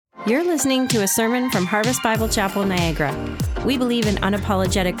You're listening to a sermon from Harvest Bible Chapel, Niagara. We believe in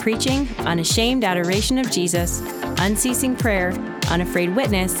unapologetic preaching, unashamed adoration of Jesus, unceasing prayer, unafraid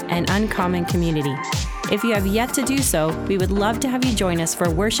witness, and uncommon community. If you have yet to do so, we would love to have you join us for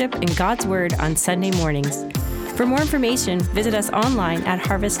worship and God's Word on Sunday mornings. For more information, visit us online at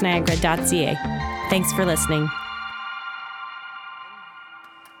harvestniagara.ca. Thanks for listening.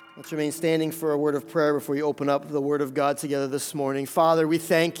 Let's remain standing for a word of prayer before we open up the Word of God together this morning. Father, we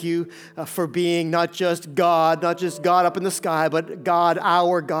thank you for being not just God up in the sky, but God,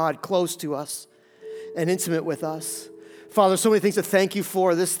 our God, close to us and intimate with us. Father, so many things to thank you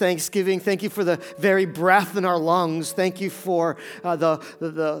for this Thanksgiving. Thank you for the very breath in our lungs. Thank you for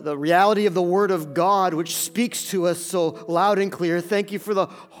the reality of the Word of God, which speaks to us so loud and clear. Thank you for the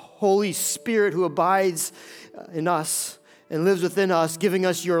Holy Spirit who abides in us and lives within us, giving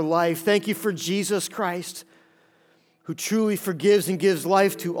us your life. Thank you for Jesus Christ, who truly forgives and gives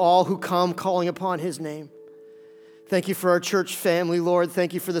life to all who come calling upon his name. Thank you for our church family, Lord.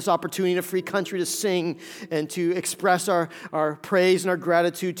 Thank you for this opportunity in a free country to sing and to express our praise and our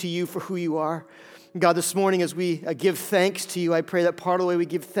gratitude to you for who you are. God, this morning as we give thanks to you, I pray that part of the way we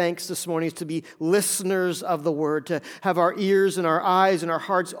give thanks this morning is to be listeners of the word, to have our ears and our eyes and our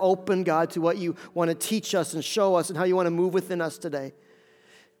hearts open, God, to what you want to teach us and show us and how you want to move within us today.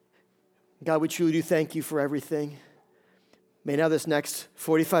 God, we truly do thank you for everything. May now this next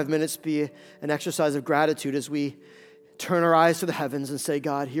 45 minutes be an exercise of gratitude as we turn our eyes to the heavens and say,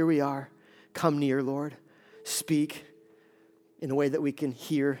 God, here we are. Come near, Lord. Speak in a way that we can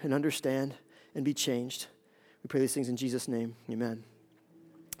hear and understand and be changed. We pray these things in Jesus' name. Amen.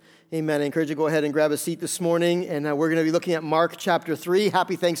 Amen. I encourage you to go ahead and grab a seat this morning, and we're going to be looking at Mark chapter 3.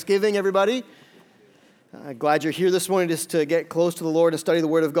 Happy Thanksgiving, everybody. Glad you're here this morning just to get close to the Lord and study the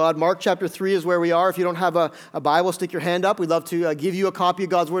Word of God. Mark chapter 3 is where we are. If you don't have a Bible, stick your hand up. We'd love to give you a copy of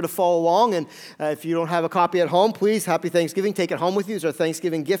God's Word to follow along. And if you don't have a copy at home, please, happy Thanksgiving. Take it home with you. It's our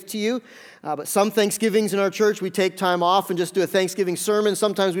Thanksgiving gift to you. But some Thanksgivings in our church, we take time off and just do a Thanksgiving sermon.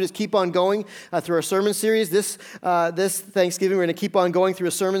 Sometimes we just keep on going through our sermon series. This Thanksgiving, we're going to keep on going through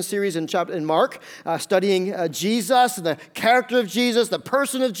a sermon series in Mark, studying Jesus, the character of Jesus, the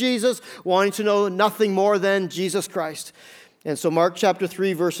person of Jesus, wanting to know nothing more than Jesus Christ. And so Mark chapter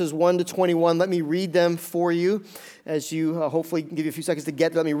 3, verses 1 to 21, let me read them for you as you hopefully give you a few seconds to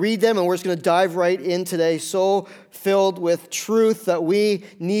get. Let me read them, and we're just going to dive right in today, so filled with truth that we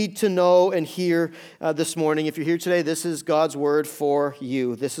need to know and hear this morning. If you're here today, this is God's word for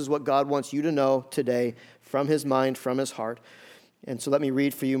you. This is what God wants you to know today from his mind, from his heart. And so let me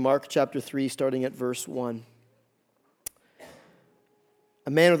read for you Mark chapter 3, starting at verse 1.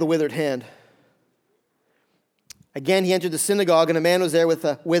 A man with a withered hand. Again, he entered the synagogue, and a man was there with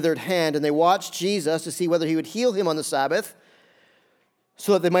a withered hand, and they watched Jesus to see whether he would heal him on the Sabbath,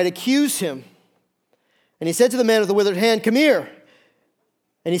 so that they might accuse him. And he said to the man with the withered hand, "Come here."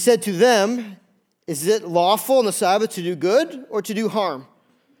 And he said to them, "Is it lawful on the Sabbath to do good or to do harm,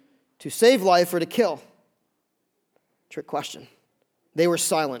 to save life or to kill?" Trick question. They were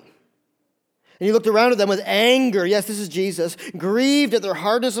silent. And he looked around at them with anger. Yes, this is Jesus. Grieved at their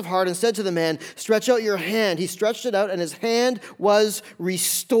hardness of heart and said to the man, "Stretch out your hand." He stretched it out and his hand was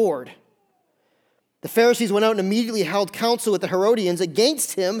restored. The Pharisees went out and immediately held counsel with the Herodians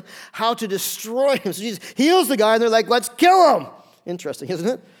against him, how to destroy him. So Jesus heals the guy and they're like, "Let's kill him." Interesting, isn't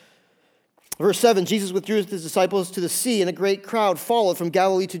it? Verse 7, Jesus withdrew with his disciples to the sea, and a great crowd followed from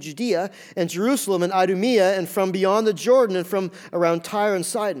Galilee to Judea and Jerusalem and Idumea and from beyond the Jordan and from around Tyre and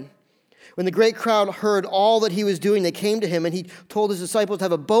Sidon. When the great crowd heard all that he was doing, they came to him, and he told his disciples to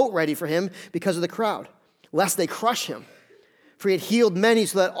have a boat ready for him because of the crowd, lest they crush him. For he had healed many,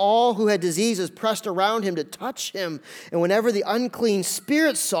 so that all who had diseases pressed around him to touch him. And whenever the unclean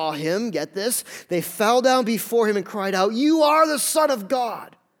spirits saw him, get this, they fell down before him and cried out, "You are the Son of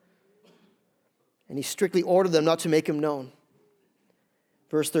God." And he strictly ordered them not to make him known.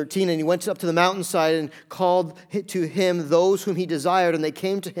 Verse 13, and he went up to the mountainside and called to him those whom he desired, and they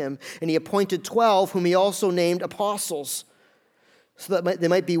came to him. And he appointed 12, whom he also named apostles, so that they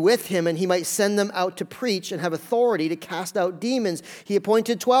might be with him, and he might send them out to preach and have authority to cast out demons. He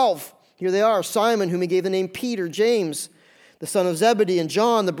appointed 12. Here they are: Simon, whom he gave the name Peter; James, the son of Zebedee; and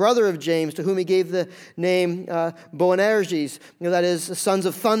John, the brother of James, to whom he gave the name Boanerges, that is, the sons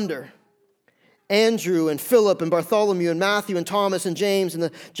of thunder; Andrew and Philip and Bartholomew and Matthew and Thomas and James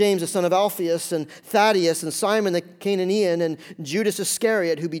the son of Alphaeus and Thaddeus and Simon the Canaanian and Judas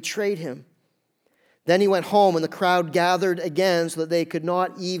Iscariot, who betrayed him. Then he went home, and the crowd gathered again so that they could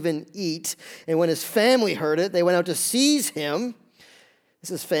not even eat. And when his family heard it, they went out to seize him.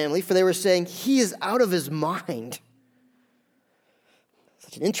 This is family, for they were saying, "He is out of his mind."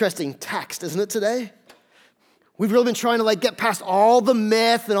 Such an interesting text, isn't it, today? We've really been trying to get past all the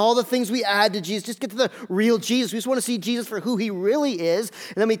myth and all the things we add to Jesus, just get to the real Jesus. We just want to see Jesus for who he really is.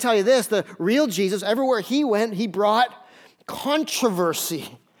 And let me tell you this, the real Jesus, everywhere he went, he brought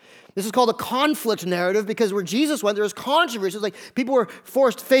controversy. This is called a conflict narrative because where Jesus went, there was controversy. It's like people were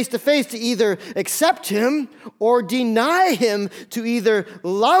forced face to face to either accept him or deny him, to either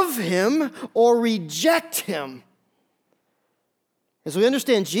love him or reject him. As we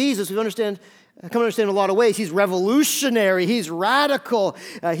understand Jesus, we come to understand in a lot of ways. He's revolutionary, he's radical,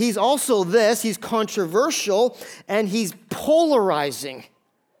 he's also this, he's controversial, and he's polarizing.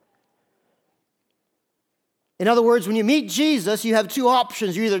 In other words, when you meet Jesus, you have two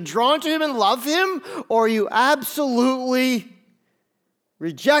options. You're either drawn to him and love him, or you absolutely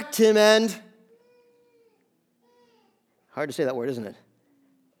reject him and, hard to say that word, isn't it?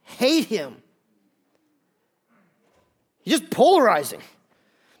 Hate him. He's just polarizing.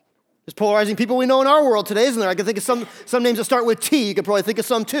 There's polarizing people we know in our world today, isn't there? I can think of some names that start with T. You could probably think of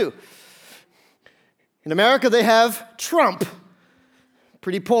some too. In America, they have Trump.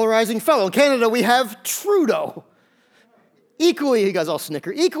 Pretty polarizing fellow. In Canada, we have Trudeau. Equally, you guys all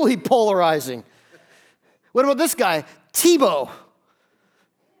snicker, equally polarizing. What about this guy? Tebow.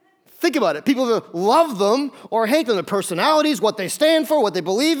 Think about it. People either love them or hate them. Their personalities, what they stand for, what they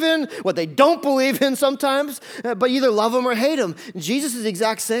believe in, what they don't believe in sometimes. But you either love them or hate them. Jesus is the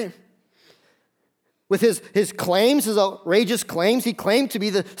exact same. With his claims, his outrageous claims, he claimed to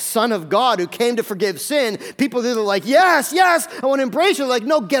be the Son of God who came to forgive sin. People are like, yes, I want to embrace you. Like,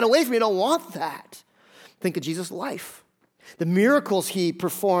 no, get away from me. I don't want that. Think of Jesus' life. The miracles he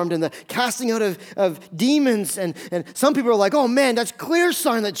performed and the casting out of demons. And some people are like, oh man, that's clear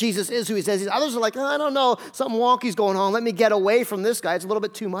sign that Jesus is who he says he is. Others are like, I don't know, something wonky's going on. Let me get away from this guy. It's a little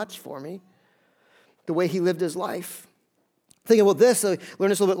bit too much for me. The way he lived his life. Thinking about this, I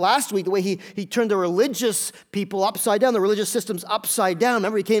learned this a little bit last week, the way he turned the religious people upside down, the religious systems upside down.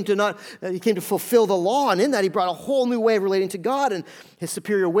 Remember, he came to fulfill the law, and in that he brought a whole new way of relating to God and his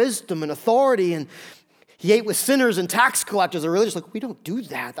superior wisdom and authority. And he ate with sinners and tax collectors. The religious like, we don't do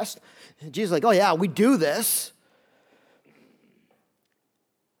that. Jesus is like, oh yeah, we do this.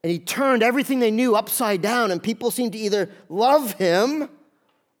 And he turned everything they knew upside down, and people seemed to either love him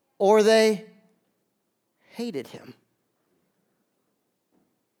or they hated him.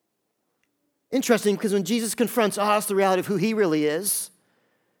 Interesting, because when Jesus confronts us, the reality of who he really is,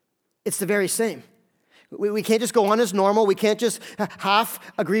 it's the very same. We can't just go on as normal. We can't just half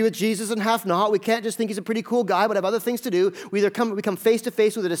agree with Jesus and half not. We can't just think he's a pretty cool guy, but have other things to do. We come face to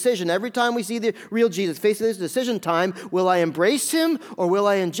face with a decision. Every time we see the real Jesus, face to this decision time, will I embrace him or will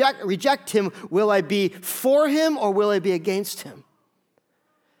I reject him? Will I be for him or will I be against him?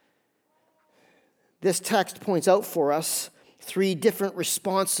 This text points out for us three different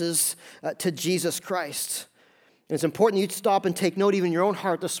responses to Jesus Christ. And it's important you stop and take note even in your own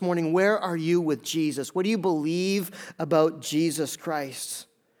heart this morning. Where are you with Jesus? What do you believe about Jesus Christ?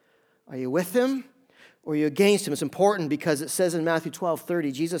 Are you with him or are you against him? It's important because it says in Matthew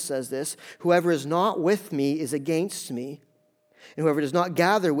 12:30, Jesus says this, whoever is not with me is against me, and whoever does not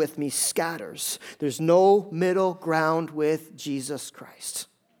gather with me scatters. There's no middle ground with Jesus Christ.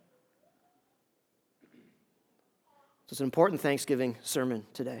 So it's an important Thanksgiving sermon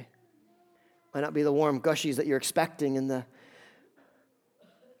today. Might not be the warm gushies that you're expecting and the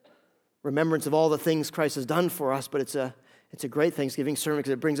remembrance of all the things Christ has done for us, but it's a great Thanksgiving sermon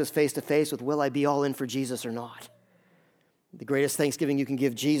because it brings us face to face with, will I be all in for Jesus or not? The greatest Thanksgiving you can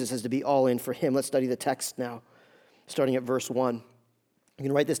give Jesus is to be all in for him. Let's study the text now, starting at verse 1. You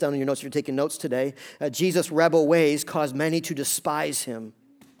can write this down in your notes if you're taking notes today. Jesus' rebel ways caused many to despise him.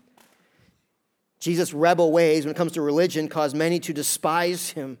 Jesus' rebel ways, when it comes to religion, caused many to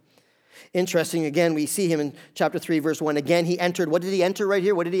despise him. Interesting, again, we see him in chapter 3, verse 1. Again, he entered. What did he enter right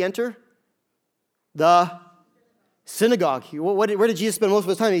here? What did he enter? The synagogue. Where did Jesus spend most of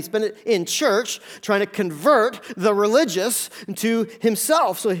his time? He spent it in church, trying to convert the religious to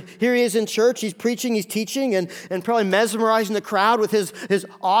himself. So here he is in church. He's preaching, he's teaching, and probably mesmerizing the crowd with his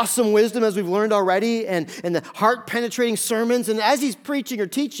awesome wisdom, as we've learned already, and the heart-penetrating sermons. And as he's preaching or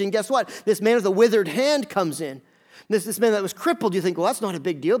teaching, guess what? This man with a withered hand comes in. This man that was crippled, you think, well, that's not a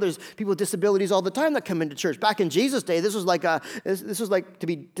big deal. There's people with disabilities all the time that come into church. Back in Jesus' day, this was like to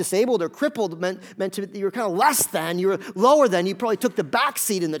be disabled or crippled meant to you were kind of less than, you were lower than. You probably took the back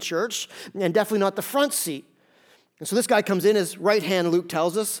seat in the church and definitely not the front seat. And so this guy comes in, his right hand, Luke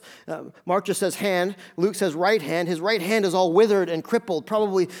tells us. Mark just says hand. Luke says right hand. His right hand is all withered and crippled,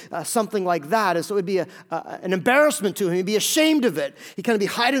 probably something like that. And so it would be an embarrassment to him. He'd be ashamed of it. He'd kind of be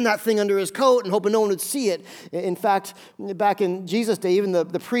hiding that thing under his coat and hoping no one would see it. In fact, back in Jesus' day, even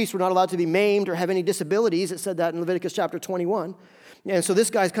the priests were not allowed to be maimed or have any disabilities. It said that in Leviticus chapter 21. And so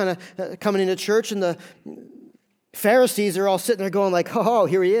this guy's kind of coming into church, and the Pharisees are all sitting there going like, oh,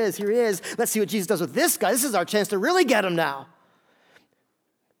 here he is. Let's see what Jesus does with this guy. This is our chance to really get him now.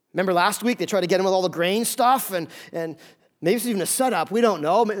 Remember last week they tried to get him with all the grain stuff, and maybe it's even a setup. We don't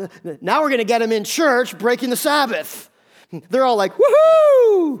know. Now we're going to get him in church breaking the Sabbath. They're all like,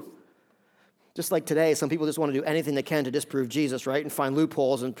 woohoo! Just like today, some people just want to do anything they can to disprove Jesus, right? And find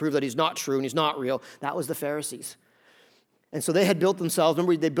loopholes and prove that he's not true and he's not real. That was the Pharisees. And so they had built themselves,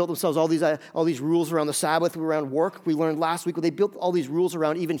 remember they built themselves all these rules around the Sabbath, around work. We learned last week, they built all these rules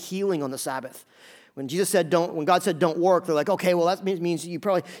around even healing on the Sabbath. When God said don't work, they're like, okay, well that means you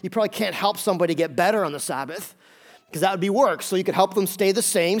probably can't help somebody get better on the Sabbath, because that would be work. So you could help them stay the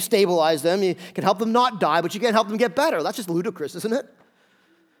same, stabilize them, you can help them not die, but you can't help them get better. That's just ludicrous, isn't it?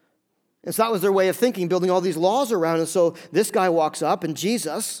 And so that was their way of thinking, building all these laws around. And so this guy walks up, and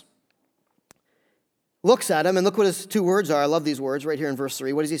Jesus looks at him, and look what his two words are. I love these words right here in verse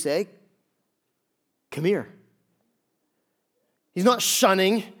 3. What does he say? Come here. He's not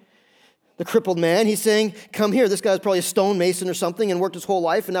shunning the crippled man. He's saying, come here. This guy's probably a stonemason or something and worked his whole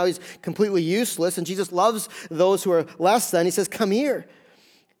life, and now he's completely useless. And Jesus loves those who are less than. He says, come here. And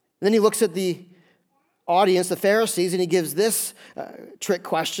then he looks at the audience, the Pharisees, and he gives this trick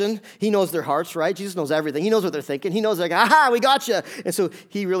question. He knows their hearts, right? Jesus knows everything. He knows what they're thinking. He knows, like, aha, we got you. And so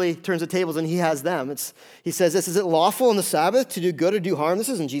he really turns the tables and he has them. He says this, is it lawful on the Sabbath to do good or do harm? This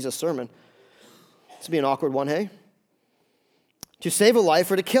isn't Jesus' sermon. This would be an awkward one, hey? To save a life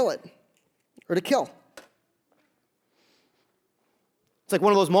or to kill it, or to kill. It's like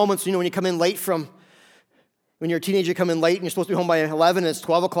one of those moments, when you come in late when you're a teenager, you come in late and you're supposed to be home by 11 and it's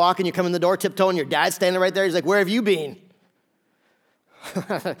 12 o'clock and you come in the door tiptoeing, your dad's standing right there. He's like, where have you been?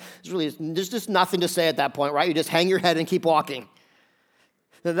 There's just nothing to say at that point, right? You just hang your head and keep walking.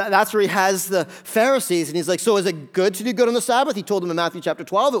 That's where he has the Pharisees, and he's like, so is it good to do good on the Sabbath? He told them in Matthew chapter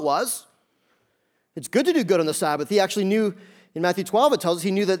 12 it was. It's good to do good on the Sabbath. He actually knew, in Matthew 12 it tells us,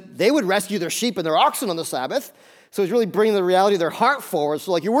 he knew that they would rescue their sheep and their oxen on the Sabbath. So he's really bringing the reality of their heart forward.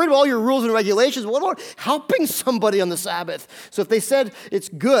 So like, you're worried about all your rules and regulations. What about helping somebody on the Sabbath? So if they said it's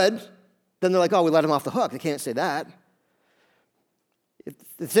good, then they're like, oh, we let him off the hook. They can't say that. If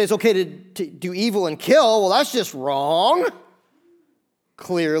they say it's okay to do evil and kill, well, that's just wrong,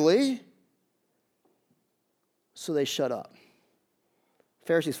 clearly. So they shut up.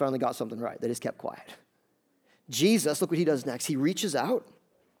 Pharisees finally got something right. They just kept quiet. Jesus, look what he does next. He reaches out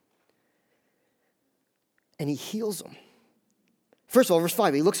and he heals them. First of all, verse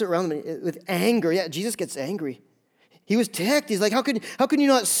 5, he looks around them with anger. Yeah, Jesus gets angry. He was ticked. He's like, how can you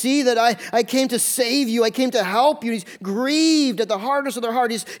not see that I came to save you? I came to help you. He's grieved at the hardness of their heart.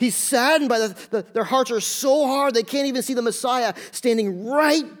 He's saddened by their hearts are so hard they can't even see the Messiah standing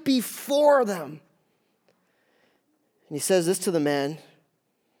right before them. And he says this to the man.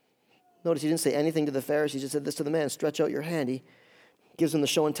 Notice he didn't say anything to the Pharisees. He just said this to the man, stretch out your hand. He gives them the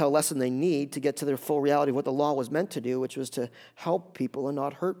show and tell lesson they need to get to their full reality of what the law was meant to do, which was to help people and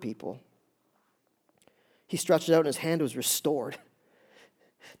not hurt people. He stretched it out and his hand was restored.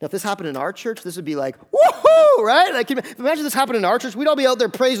 Now, if this happened in our church, this would be like, woohoo, right? Like, imagine this happened in our church. We'd all be out there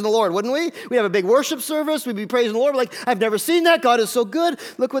praising the Lord, wouldn't we? We'd have a big worship service. We'd be praising the Lord. Like, I've never seen that. God is so good.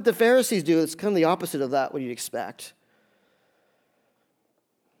 Look what the Pharisees do. It's kind of the opposite of that, what you'd expect.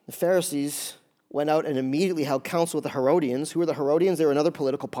 The Pharisees went out and immediately held counsel with the Herodians. Who were the Herodians? They were another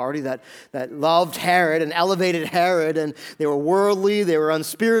political party that loved Herod and elevated Herod, and they were worldly, they were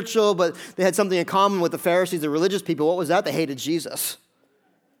unspiritual, but they had something in common with the Pharisees, the religious people. What was that? They hated Jesus.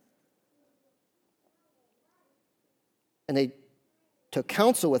 And they took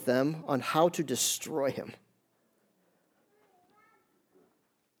counsel with them on how to destroy him.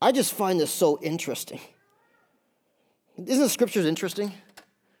 I just find this so interesting. Isn't the scriptures interesting?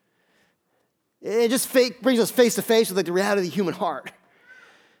 It just brings us face to face with like the reality of the human heart.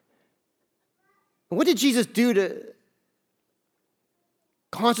 And what did Jesus do to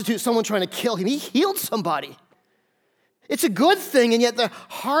constitute someone trying to kill him? He healed somebody. It's a good thing, and yet the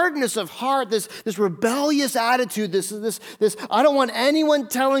hardness of heart, this rebellious attitude, this I don't want anyone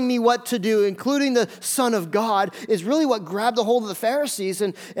telling me what to do, including the Son of God, is really what grabbed the hold of the Pharisees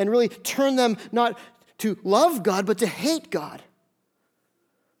and really turned them not to love God, but to hate God.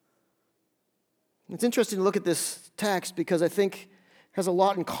 It's interesting to look at this text because I think has a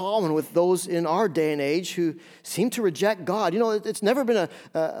lot in common with those in our day and age who seem to reject God. You know, it's never been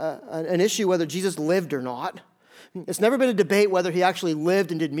an issue whether Jesus lived or not. It's never been a debate whether he actually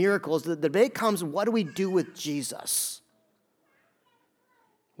lived and did miracles. The debate comes, what do we do with Jesus?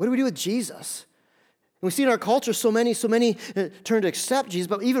 What do we do with Jesus? And we see in our culture so many turn to accept Jesus,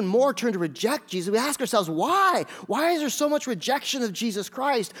 but even more turn to reject Jesus. We ask ourselves, why? Why is there so much rejection of Jesus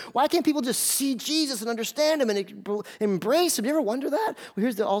Christ? Why can't people just see Jesus and understand him and embrace him? Do you ever wonder that? Well,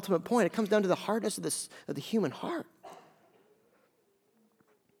 here's the ultimate point. It comes down to the hardness of the human heart.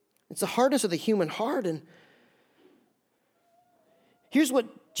 It's the hardness of the human heart. And here's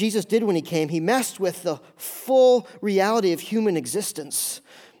what Jesus did when he came. He messed with the full reality of human existence.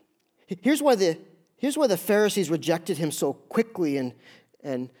 Here's why the Pharisees rejected him so quickly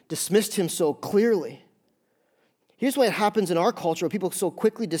and dismissed him so clearly. Here's why it happens in our culture, where people so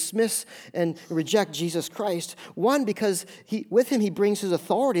quickly dismiss and reject Jesus Christ. One, because with him he brings his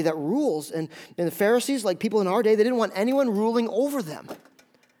authority that rules. And the Pharisees, like people in our day, they didn't want anyone ruling over them.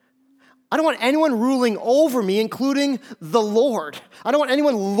 I don't want anyone ruling over me, including the Lord. I don't want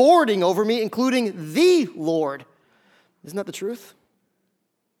anyone lording over me, including the Lord. Isn't that the truth?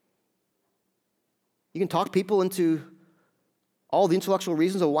 You can talk people into all the intellectual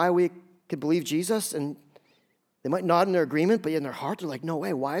reasons of why we could believe Jesus, and they might nod in their agreement, but in their heart, they're like, no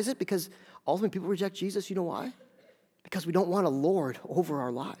way. Why is it? Because ultimately people reject Jesus. You know why? Because we don't want a Lord over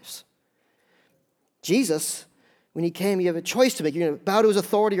our lives. Jesus, when he came, you have a choice to make. You're going to bow to his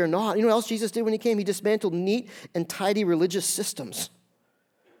authority or not. You know what else Jesus did when he came? He dismantled neat and tidy religious systems.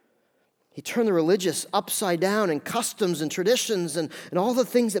 He turned the religious upside down, and customs and traditions and all the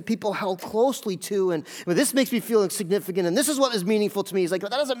things that people held closely to. And this makes me feel insignificant, and this is what is meaningful to me. He's like,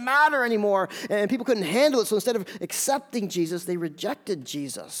 that doesn't matter anymore. And people couldn't handle it, so instead of accepting Jesus, they rejected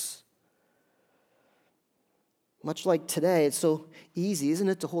Jesus. Much like today, it's so easy, isn't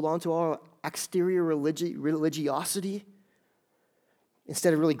it, to hold on to our exterior religiosity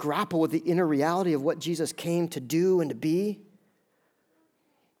instead of really grapple with the inner reality of what Jesus came to do and to be.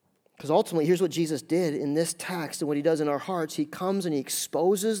 Because ultimately, here's what Jesus did in this text and what he does in our hearts. He comes and he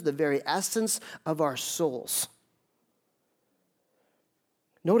exposes the very essence of our souls.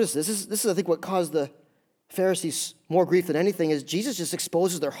 Notice this. This is, I think, what caused the Pharisees more grief than anything, is Jesus just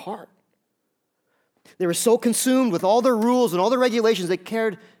exposes their heart. They were so consumed with all their rules and all their regulations, they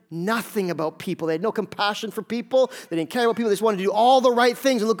cared nothing about people. They had no compassion for people. They didn't care about people. They just wanted to do all the right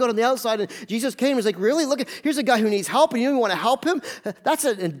things and look good on the outside. And Jesus came and was like, really? Look, here's a guy who needs help, and you don't even want to help him? That's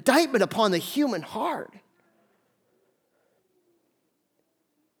an indictment upon the human heart.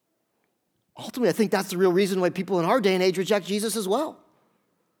 Ultimately, I think that's the real reason why people in our day and age reject Jesus as well.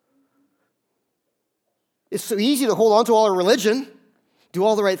 It's so easy to hold on to all our religion, do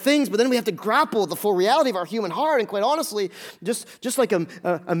all the right things, but then we have to grapple with the full reality of our human heart. And quite honestly, just like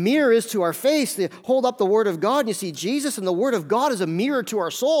a mirror is to our face, they hold up the Word of God and you see Jesus, and the Word of God is a mirror to our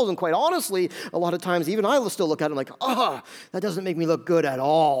souls. And quite honestly, a lot of times, even I will still look at it and like, that doesn't make me look good at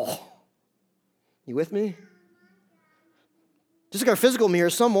all. You with me? Just like our physical mirror,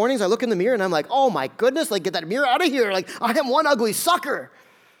 some mornings I look in the mirror and I'm like, oh my goodness, like get that mirror out of here. Like I am one ugly sucker.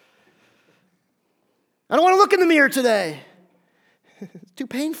 I don't want to look in the mirror today. It's too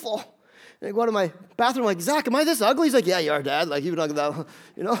painful. And I go to my bathroom, like, Zach, am I this ugly? He's like, yeah, you are, Dad. Like, you've been that,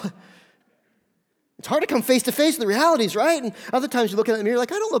 you know. It's hard to come face to face with the realities, right? And other times you look in the mirror,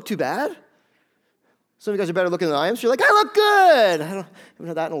 like, I don't look too bad. Some of you guys are better looking than I am. So you're like, I look good. I haven't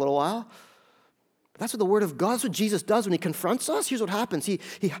had that in a little while. But that's what the Word of God, that's what Jesus does when he confronts us. Here's what happens. He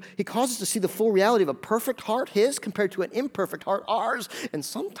causes us to see the full reality of a perfect heart, his, compared to an imperfect heart, ours. And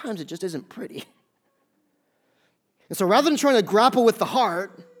sometimes it just isn't pretty. And so rather than trying to grapple with the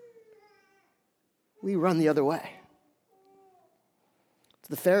heart, we run the other way. So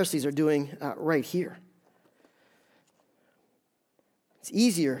the Pharisees are doing right here. It's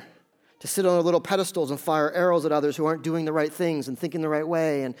easier to sit on our little pedestals and fire arrows at others who aren't doing the right things and thinking the right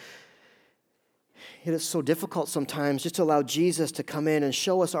way. And it is so difficult sometimes just to allow Jesus to come in and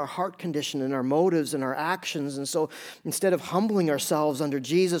show us our heart condition and our motives and our actions. And so instead of humbling ourselves under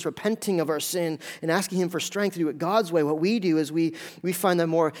Jesus, repenting of our sin and asking him for strength to do it God's way, what we do is we find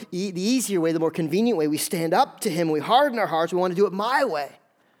the easier way, the more convenient way. We stand up to him, we harden our hearts, we want to do it my way.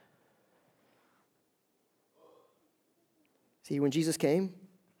 See, when Jesus came,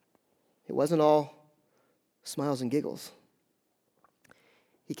 it wasn't all smiles and giggles.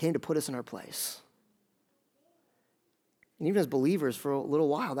 He came to put us in our place. And even as believers for a little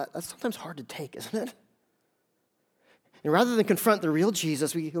while, that's sometimes hard to take, isn't it? And rather than confront the real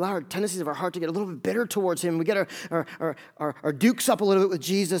Jesus, we allow our tendencies of our heart to get a little bit bitter towards him. We get our dukes up a little bit with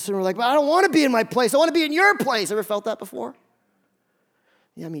Jesus, and we're like, but I don't want to be in my place. I want to be in your place. Ever felt that before?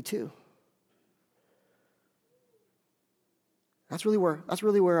 Yeah, me too. That's really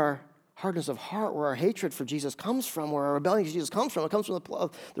where our hardness of heart, where our hatred for Jesus comes from, where our rebellion against Jesus comes from. It comes from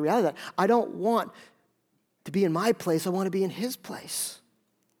the reality that I don't want to be in my place. I want to be in his place.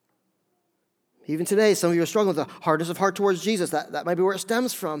 Even today, some of you are struggling with the hardness of heart towards Jesus. That might be where it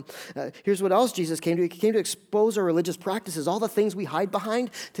stems from. Here's what else Jesus came to. He came to expose our religious practices, all the things we hide behind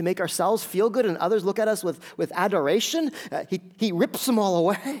to make ourselves feel good and others look at us with adoration. He rips them all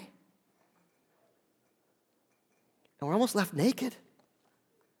away. And we're almost left naked.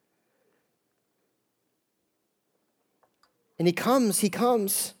 And he comes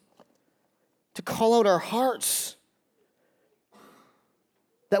to call out our hearts.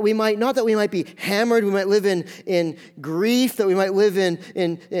 That we might, not that we might be hammered, we might live in grief, that we might live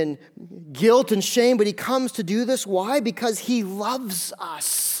in guilt and shame, but he comes to do this. Why? Because he loves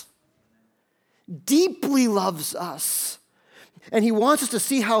us. Deeply loves us. And he wants us to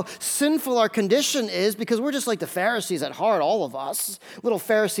see how sinful our condition is, because we're just like the Pharisees at heart, all of us. Little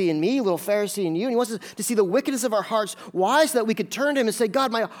Pharisee in me, little Pharisee in you. And he wants us to see the wickedness of our hearts. Why? So that we could turn to him and say,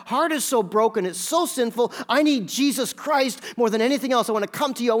 God, my heart is so broken. It's so sinful. I need Jesus Christ more than anything else. I want to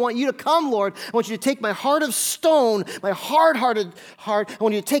come to you. I want you to come, Lord. I want you to take my heart of stone, my hard-hearted heart. I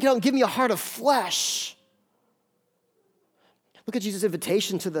want you to take it out and give me a heart of flesh. Look at Jesus'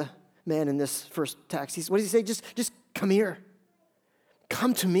 invitation to the man in this first text. What does he say? Just come here.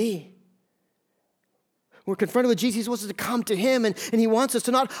 Come to me. We're confronted with Jesus. He wants us to come to him, and he wants us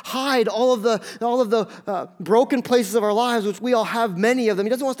to not hide all of the broken places of our lives, which we all have many of them. He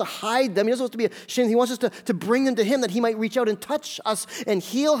doesn't want us to hide them. He doesn't want us to be ashamed. He wants us to bring them to him, that he might reach out and touch us and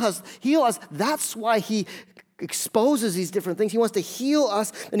heal us. That's why he exposes these different things. He wants to heal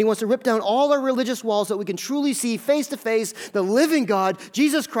us, and he wants to rip down all our religious walls so that we can truly see face to face the living God,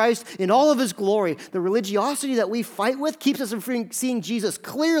 Jesus Christ, in all of his glory. The religiosity that we fight with keeps us from seeing Jesus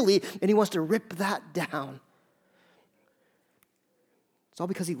clearly, and he wants to rip that down. It's all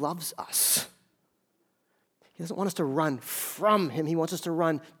because he loves us. He doesn't want us to run from him. He wants us to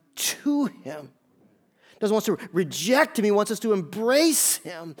run to him. Doesn't want us to reject him. He wants us to embrace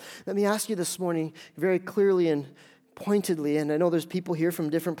him. Let me ask you this morning very clearly and pointedly, and I know there's people here from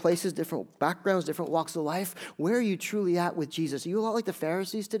different places, different backgrounds, different walks of life. Where are you truly at with Jesus? Are you a lot like the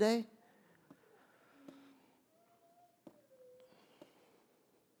Pharisees today?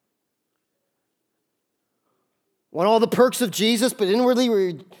 Want all the perks of Jesus, but inwardly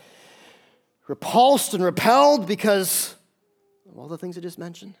we're repulsed and repelled because of all the things I just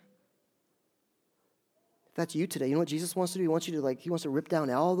mentioned? If that's you today, you know what Jesus wants to do? He wants to rip down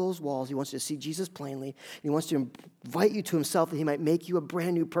all those walls. He wants you to see Jesus plainly. He wants to invite you to himself that he might make you a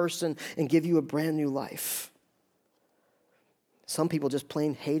brand new person and give you a brand new life. Some people just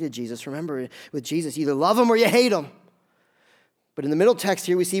plain hated Jesus. Remember, with Jesus, you either love him or you hate him. But in the middle text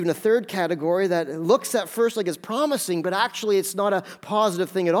here, we see even a third category that looks at first like it's promising, but actually it's not a positive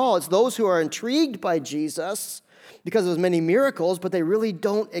thing at all. It's those who are intrigued by Jesus because of his many miracles, but they really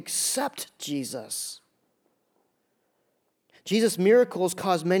don't accept Jesus. Jesus' miracles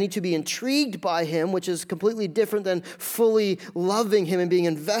cause many to be intrigued by him, which is completely different than fully loving him and being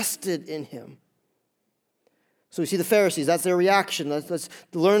invested in him. So we see the Pharisees, that's their reaction. Let's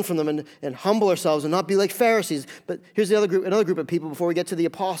learn from them and humble ourselves and not be like Pharisees. But here's another group of people before we get to the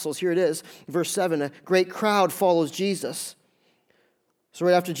apostles. Here it is, verse 7. A great crowd follows Jesus. So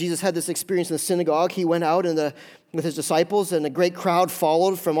right after Jesus had this experience in the synagogue, he went out with his disciples, and a great crowd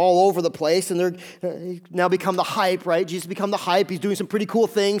followed from all over the place, and they're now become the hype, right? Jesus become the hype. He's doing some pretty cool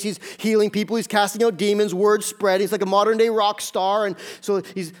things. He's healing people. He's casting out demons. Word spread. He's like a modern-day rock star, and so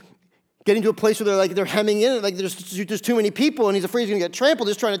he's getting to a place where they're hemming in, like there's too many people, and he's afraid he's going to get trampled.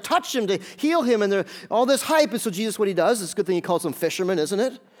 They're just trying to touch him to heal him, and all this hype. And so Jesus, what he does, it's a good thing he calls them fishermen, isn't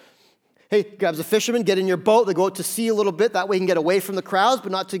it? Hey, grabs a fisherman, get in your boat, they go out to sea a little bit, that way he can get away from the crowds,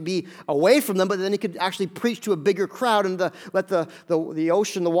 but not to be away from them, but then he could actually preach to a bigger crowd and let the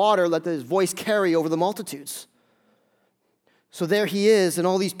ocean, the water, let his voice carry over the multitudes. So there he is, and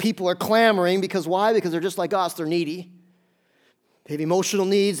all these people are clamoring, because why? Because they're just like us, they're needy. They have emotional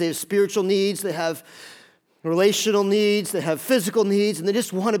needs, they have spiritual needs, they have relational needs, they have physical needs, and they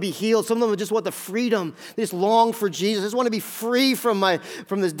just want to be healed. Some of them just want the freedom. They just long for Jesus. I just want to be free from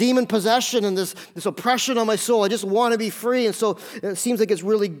this demon possession and this oppression on my soul. I just want to be free. And so it seems like it's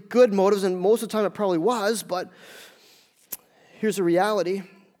really good motives, and most of the time it probably was, but here's the reality.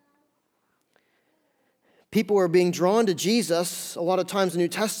 People are being drawn to Jesus a lot of times in the New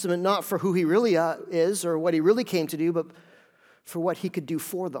Testament, not for who he really is or what he really came to do, but for what he could do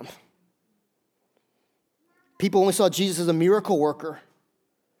for them. People only saw Jesus as a miracle worker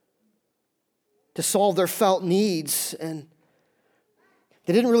to solve their felt needs, and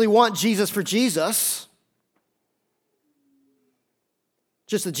They didn't really want Jesus for Jesus.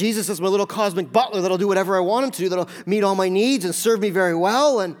 Just that Jesus is my little cosmic butler that'll do whatever I want him to, that'll meet all my needs and serve me very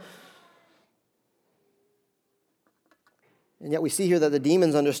well. And yet we see here that the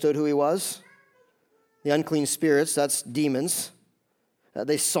demons understood who he was. The unclean spirits, that's demons.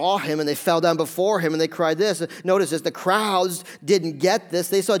 They saw him and they fell down before him and they cried this. Notice this, the crowds didn't get this.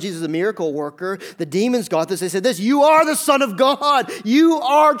 They saw Jesus as a miracle worker. The demons got this. They said this, you are the Son of God. You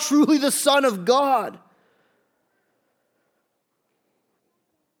are truly the Son of God.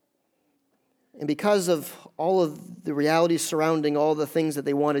 And because of all of the realities surrounding all the things that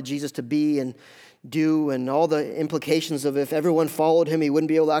they wanted Jesus to be and do and all the implications of if everyone followed him, he wouldn't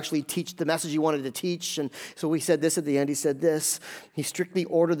be able to actually teach the message he wanted to teach. And so he said this at the end. He said this, he strictly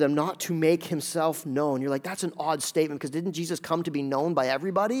ordered them not to make himself known. You're like, that's an odd statement because didn't Jesus come to be known by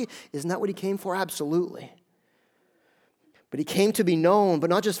everybody? Isn't that what he came for? Absolutely. But he came to be known, but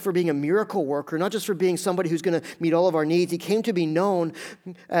not just for being a miracle worker, not just for being somebody who's going to meet all of our needs. He came to be known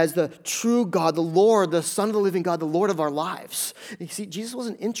as the true God, the Lord, the Son of the living God, the Lord of our lives. You see, Jesus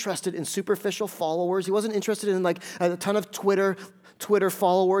wasn't interested in superficial followers. He wasn't interested in like a ton of Twitter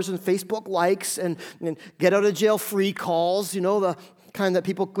followers and Facebook likes and get out of jail free calls, the kind that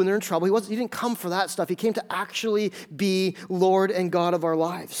people, when they're in trouble, he didn't come for that stuff. He came to actually be Lord and God of our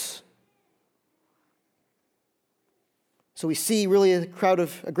lives. So we see really a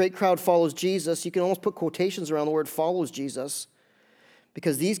great crowd follows Jesus. You can almost put quotations around the word follows Jesus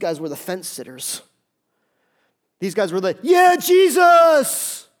because these guys were the fence sitters. These guys were the, yeah,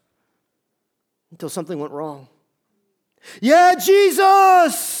 Jesus! Until something went wrong. Yeah,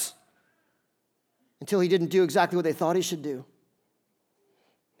 Jesus! Until he didn't do exactly what they thought he should do.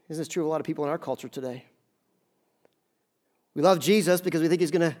 Isn't this true of a lot of people in our culture today? We love Jesus because we think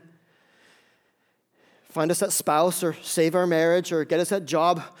he's going to find us that spouse or save our marriage or get us that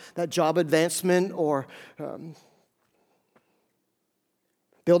job advancement or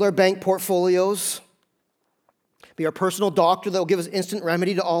build our bank portfolios, be our personal doctor that will give us instant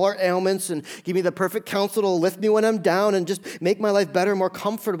remedy to all our ailments and give me the perfect counsel to lift me when I'm down and just make my life better, more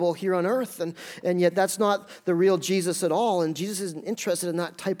comfortable here on earth. And yet that's not the real Jesus at all. And Jesus isn't interested in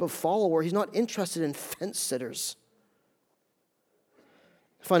that type of follower. He's not interested in fence sitters.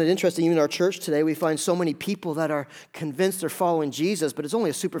 I find it interesting, even in our church today, we find so many people that are convinced they're following Jesus, but it's only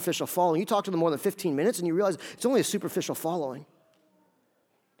a superficial following. You talk to them more than 15 minutes and you realize it's only a superficial following.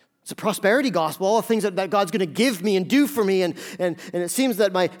 It's a prosperity gospel, all the things that God's going to give me and do for me, and it seems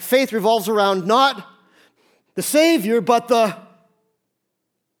that my faith revolves around not the Savior, but the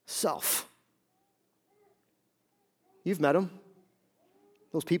self. You've met them,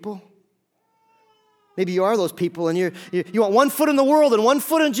 those people. Maybe you are those people and you want one foot in the world and one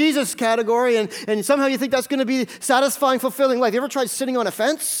foot in Jesus category and somehow you think that's going to be satisfying, fulfilling life. You ever tried sitting on a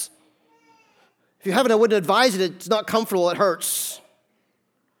fence? If you haven't, I wouldn't advise it. It's not comfortable. It hurts.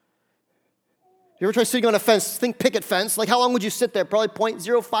 You ever try sitting on a fence? Think picket fence. Like how long would you sit there? Probably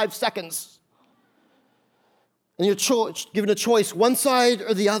 0.05 seconds. And you're given a choice, one side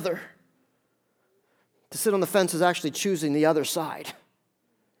or the other. To sit on the fence is actually choosing the other side.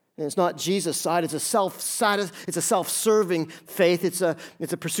 And it's not Jesus' side. It's a self-serving faith. It's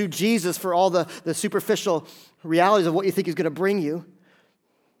a pursue Jesus for all the superficial realities of what you think he's going to bring you.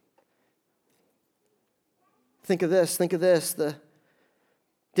 Think of this. The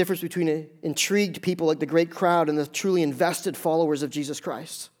difference between intrigued people like the great crowd and the truly invested followers of Jesus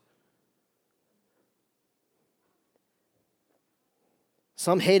Christ.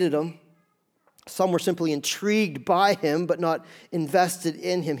 Some hated him. Some were simply intrigued by him, but not invested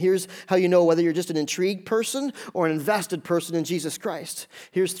in him. Here's how you know whether you're just an intrigued person or an invested person in Jesus Christ.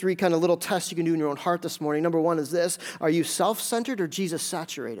 Here's 3 kind of little tests you can do in your own heart this morning. Number 1 is this. Are you self-centered or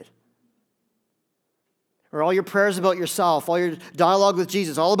Jesus-saturated? Are all your prayers about yourself, all your dialogue with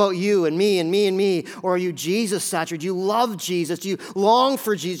Jesus, all about you and me and me and me? Or are you Jesus-saturated? Do you love Jesus? Do you long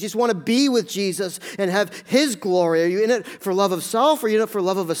for Jesus? Do you just want to be with Jesus and have his glory? Are you in it for love of self or are you in it for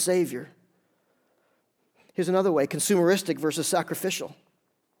love of a Savior? Here's another way, consumeristic versus sacrificial.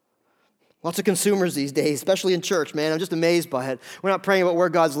 Lots of consumers these days, especially in church, man. I'm just amazed by it. We're not praying about where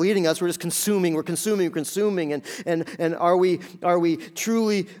God's leading us. We're just consuming. We're consuming. And are we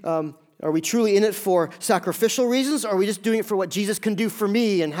truly in it for sacrificial reasons? Or are we just doing it for what Jesus can do for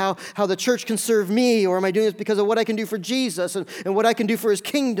me and how the church can serve me? Or am I doing it because of what I can do for Jesus and what I can do for his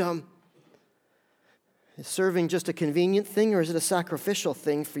kingdom? Is serving just a convenient thing or is it a sacrificial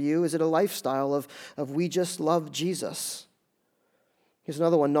thing for you? Is it a lifestyle of we just love Jesus? Here's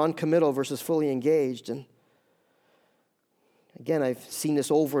another one, non-committal versus fully engaged. And again, I've seen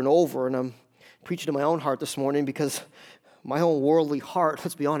this over and over, and I'm preaching to my own heart this morning because My own worldly heart,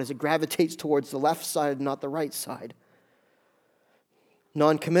 let's be honest, it gravitates towards the left side, not the right side.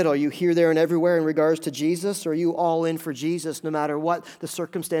 Non-committal, are you here, there, and everywhere in regards to Jesus? Or are you all in for Jesus no matter what the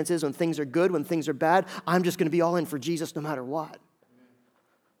circumstances, when things are good, when things are bad? I'm just going to be all in for Jesus no matter what.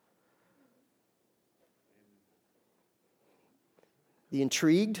 The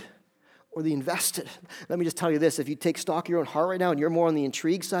intrigued or the invested? Let me just tell you this. If you take stock of your own heart right now and you're more on the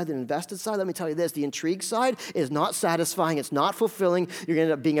intrigued side than invested side, let me tell you this. The intrigued side is not satisfying. It's not fulfilling. You're going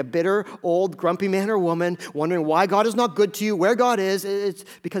to end up being a bitter, old, grumpy man or woman, wondering why God is not good to you, where God is. It's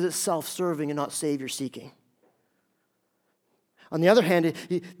because it's self-serving and not Savior-seeking. On the other hand,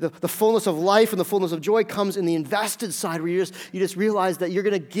 the fullness of life and the fullness of joy comes in the invested side, where you just realize that you're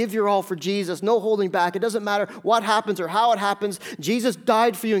going to give your all for Jesus, no holding back. It doesn't matter what happens or how it happens. Jesus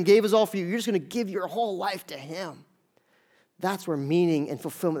died for you and gave his all for you. You're just going to give your whole life to him. That's where meaning and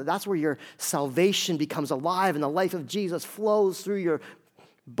fulfillment, that's where your salvation becomes alive and the life of Jesus flows through your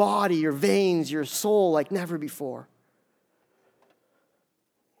body, your veins, your soul like never before.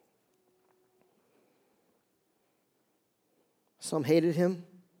 Some hated him.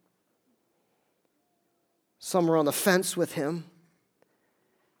 Some were on the fence with him.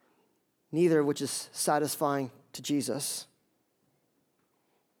 Neither of which is satisfying to Jesus.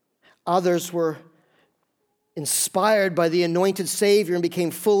 Others were inspired by the anointed Savior and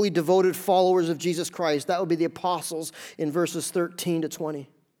became fully devoted followers of Jesus Christ. That would be the apostles in verses 13 to 20.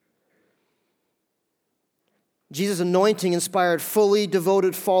 Jesus' anointing inspired fully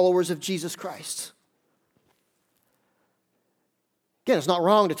devoted followers of Jesus Christ. Again, it's not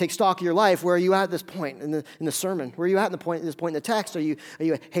wrong to take stock of your life. Where are you at this point in the sermon? Where are you at this point in the text? Are you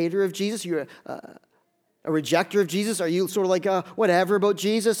a hater of Jesus? Are you a rejecter of Jesus? Are you sort of like whatever about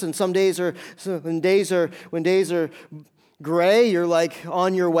Jesus? And when days are gray, you're like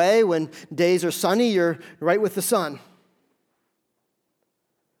on your way. When days are sunny, you're right with the sun.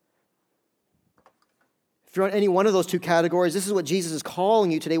 If you're on any one of those two categories, this is what Jesus is calling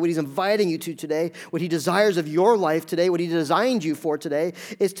you today, what he's inviting you to today, what he desires of your life today, what he designed you for today,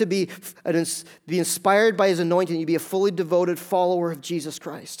 is to be inspired by his anointing, you be a fully devoted follower of Jesus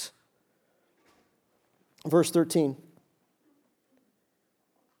Christ. Verse 13.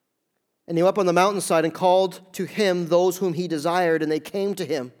 And they went up on the mountainside and called to him those whom he desired, and they came to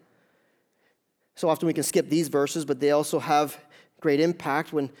him. So often we can skip these verses, but they also have great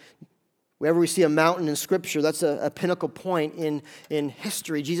impact. Whenever we see a mountain in Scripture, that's a pinnacle point in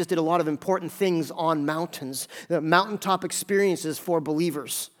history. Jesus did a lot of important things on mountains, the mountaintop experiences for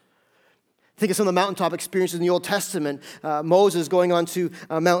believers. Think of some of the mountaintop experiences in the Old Testament. Moses going on to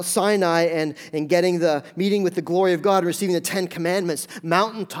Mount Sinai and meeting with the glory of God and receiving the Ten Commandments.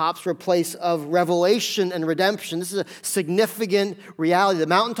 Mountaintops were a place of revelation and redemption. This is a significant reality. The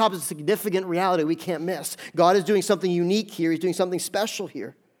mountaintop is a significant reality we can't miss. God is doing something unique here. He's doing something special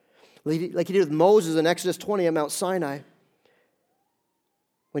here. Like he did with Moses in Exodus 20 on Mount Sinai,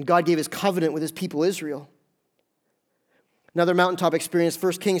 when God gave his covenant with his people Israel. Another mountaintop experience,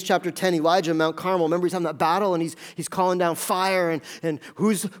 1 Kings chapter 10, Elijah on Mount Carmel. Remember, he's having that battle and he's calling down fire, and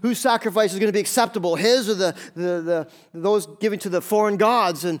whose sacrifice is going to be acceptable, his or those given to the foreign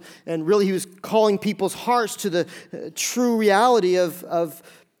gods. And really he was calling people's hearts to the true reality of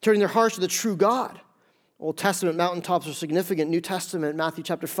turning their hearts to the true God. Old Testament mountaintops are significant. New Testament, Matthew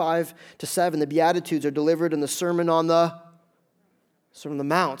chapter 5 to 7, the Beatitudes are delivered in the Sermon on the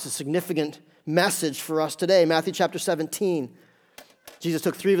Mount. It's a significant message for us today. Matthew chapter 17, Jesus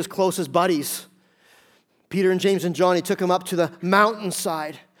took three of his closest buddies, Peter and James and John. He took them up to the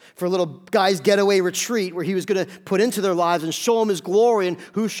mountainside for a little guy's getaway retreat where he was going to put into their lives and show them his glory. And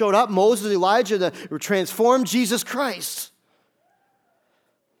who showed up? Moses, Elijah, the transformed Jesus Christ.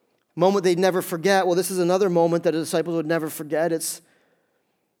 Moment they'd never forget. Well, this is another moment that the disciples would never forget. It's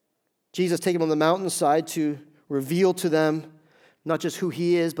Jesus taking them on the mountainside to reveal to them not just who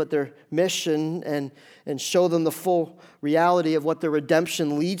he is, but their mission and show them the full reality of what their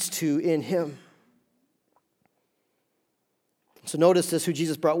redemption leads to in him. So notice this, who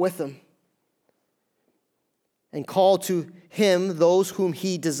Jesus brought with him. And called to him those whom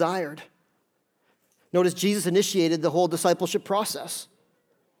he desired. Notice Jesus initiated the whole discipleship process.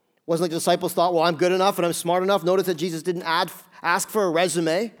 It wasn't like the disciples thought, well, I'm good enough and I'm smart enough. Notice that Jesus didn't ask for a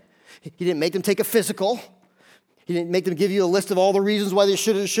resume. He didn't make them take a physical. He didn't make them give you a list of all the reasons why they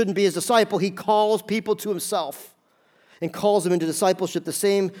should or shouldn't be his disciple. He calls people to himself and calls them into discipleship. The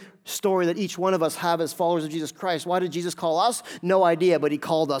same story that each one of us have as followers of Jesus Christ. Why did Jesus call us? No idea, but he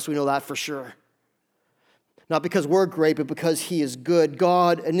called us. We know that for sure. Not because we're great, but because he is good.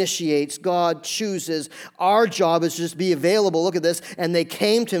 God initiates. God chooses. Our job is to just be available. Look at this. And they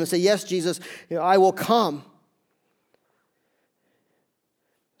came to him and said, yes, Jesus, I will come.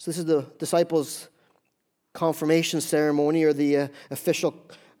 So this is the disciples' confirmation ceremony, or the official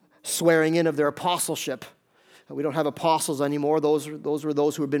swearing in of their apostleship. We don't have apostles anymore. Those were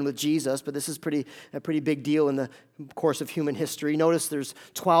those who have been with Jesus, but this is a pretty big deal in the course of human history. Notice there's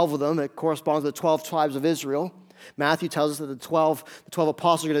 12 of them. It corresponds to the 12 tribes of Israel. Matthew tells us that the 12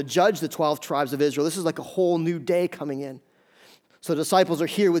 apostles are going to judge the 12 tribes of Israel. This is like a whole new day coming in. So the disciples are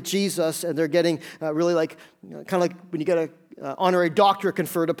here with Jesus, and they're getting really like, kind of like when you get a honorary doctorate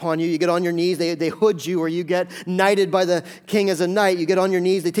conferred upon you. You get on your knees, they hood you, or you get knighted by the king as a knight. You get on your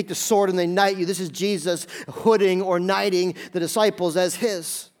knees, they take the sword and they knight you. This is Jesus hooding or knighting the disciples as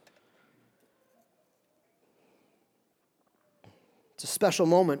his. It's a special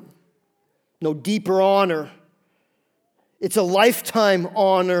moment. No deeper honor. It's a lifetime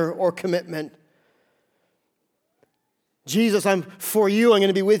honor or commitment. Jesus, I'm for you. I'm going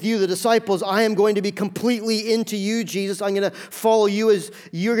to be with you, the disciples. I am going to be completely into you, Jesus. I'm going to follow you as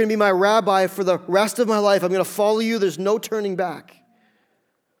you're going to be my rabbi for the rest of my life. I'm going to follow you. There's no turning back.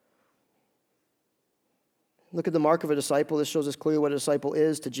 Look at the mark of a disciple. This shows us clearly what a disciple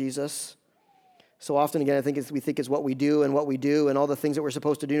is to Jesus. So often, again, we think it's what we do and all the things that we're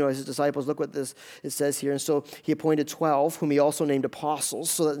supposed to do as his disciples. Look what it says here. And so he appointed 12, whom he also named apostles,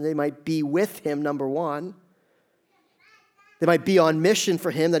 so that they might be with him, number one. They might be on mission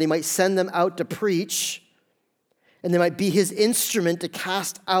for him, that he might send them out to preach, and they might be his instrument to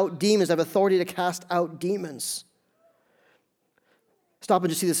cast out demons, have authority to cast out demons. Stop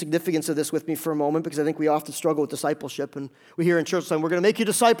and just see the significance of this with me for a moment, because I think we often struggle with discipleship, and we hear in church saying, we're going to make you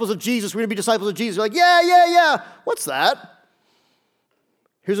disciples of Jesus, we're going to be disciples of Jesus. You're like, yeah. What's that?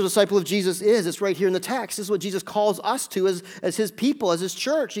 Here's what a disciple of Jesus is. It's right here in the text. This is what Jesus calls us to as his people, as his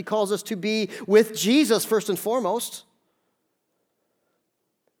church. He calls us to be with Jesus first and foremost.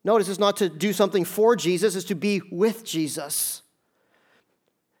 Notice it's not to do something for Jesus, it's to be with Jesus.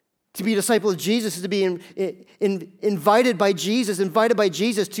 To be a disciple of Jesus is to be invited by Jesus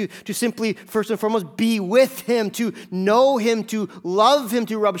to simply, first and foremost, be with him, to know him, to love him,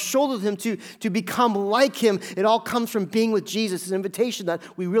 to rub shoulders with him, to become like him. It all comes from being with Jesus. It's an invitation that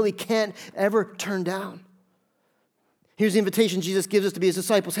we really can't ever turn down. Here's the invitation Jesus gives us to be his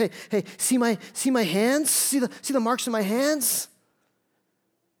disciples. Hey, see my hands? See the marks in my hands?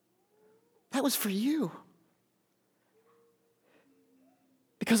 That was for you.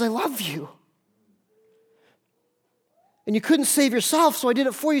 Because I love you. And you couldn't save yourself, so I did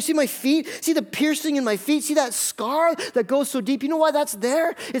it for you. See my feet? See the piercing in my feet? See that scar that goes so deep? You know why that's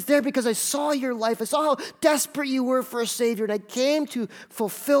there? It's there because I saw your life. I saw how desperate you were for a Savior, and I came to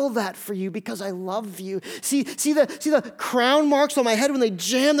fulfill that for you because I love you. See the crown marks on my head when they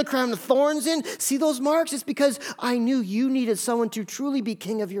jammed the crown of thorns in? See those marks? It's because I knew you needed someone to truly be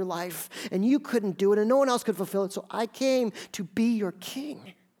king of your life, and you couldn't do it, and no one else could fulfill it, so I came to be your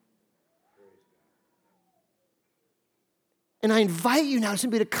king. And I invite you now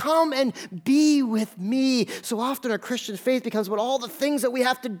simply to come and be with me. So often our Christian faith becomes about all the things that we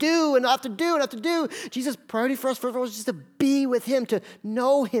have to do and have to do. Jesus' priority for us, first of all, is just to be with him, to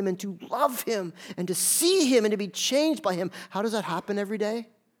know him and to love him and to see him and to be changed by him. How does that happen every day?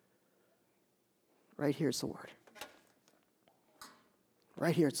 Right here, it's the word.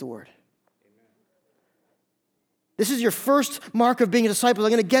 Right here, it's the word. This is your first mark of being a disciple.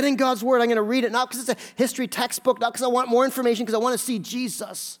 I'm going to get in God's word. I'm going to read it, not because it's a history textbook, not because I want more information, because I want to see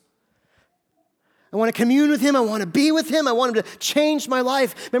Jesus. I want to commune with him. I want to be with him. I want him to change my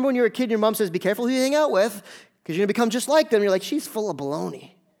life. Remember when you were a kid and your mom says, be careful who you hang out with, because you're going to become just like them. You're like, she's full of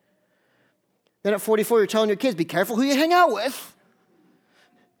baloney. Then at 44, you're telling your kids, be careful who you hang out with,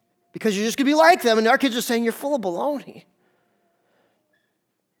 because you're just going to be like them. And our kids are saying, you're full of baloney.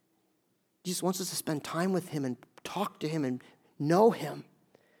 Jesus wants us to spend time with him and talk to him and know him.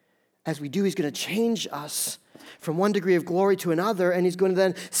 As we do, he's going to change us from one degree of glory to another, and he's going to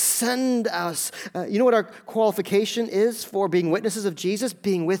then send us. You know what our qualification is for being witnesses of Jesus?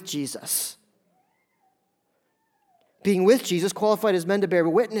 Being with Jesus. Being with Jesus, qualified as men to bear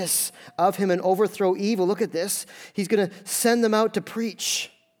witness of him and overthrow evil. Look at this. He's going to send them out to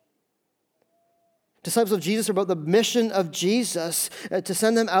preach. Disciples of Jesus are about the mission of Jesus, to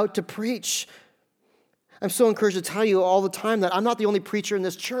send them out to preach. I'm so encouraged to tell you all the time that I'm not the only preacher in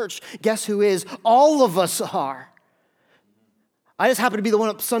this church. Guess who is? All of us are. I just happen to be the one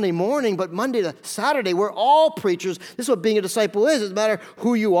up Sunday morning, but Monday to Saturday, we're all preachers. This is what being a disciple is. It doesn't matter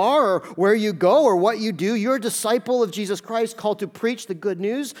who you are or where you go or what you do. You're a disciple of Jesus Christ, called to preach the good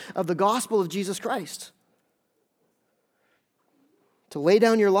news of the gospel of Jesus Christ. To lay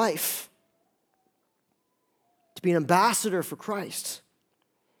down your life. To be an ambassador for Christ.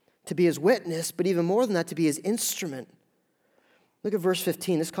 To be his witness, but even more than that, to be his instrument. Look at verse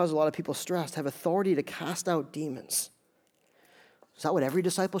 15. This caused a lot of people stress. Have authority to cast out demons. Is that what every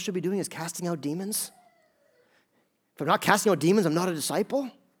disciple should be doing, is casting out demons? If I'm not casting out demons, I'm not a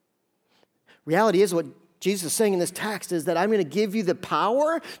disciple? Reality is what Jesus is saying in this text is that I'm going to give you the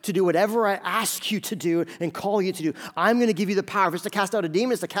power to do whatever I ask you to do and call you to do. I'm going to give you the power. If it's to cast out a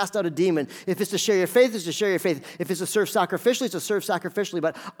demon, it's to cast out a demon. If it's to share your faith, it's to share your faith. If it's to serve sacrificially, it's to serve sacrificially.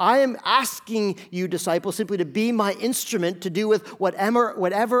 But I am asking you, disciples, simply to be my instrument to do with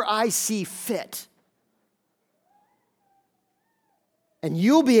whatever I see fit. And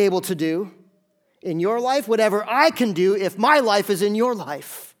you'll be able to do in your life whatever I can do if my life is in your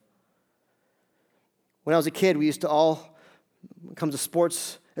life. When I was a kid, we used to all, when it comes to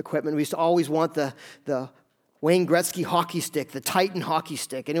sports equipment, we used to always want the Wayne Gretzky hockey stick, the Titan hockey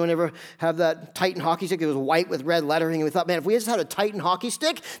stick. Anyone ever have that Titan hockey stick? It was white with red lettering, and we thought, man, if we just had a Titan hockey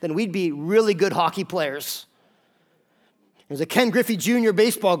stick, then we'd be really good hockey players. It was a Ken Griffey Jr.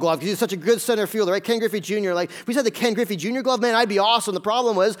 baseball glove because he was such a good center fielder, right? Ken Griffey Jr., like, if we had the Ken Griffey Jr. glove, man, I'd be awesome. The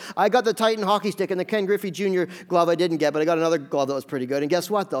problem was I got the Titan hockey stick and the Ken Griffey Jr. glove I didn't get, but I got another glove that was pretty good. And guess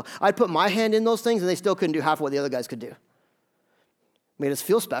what, though? I'd put my hand in those things and they still couldn't do half of what the other guys could do. Made us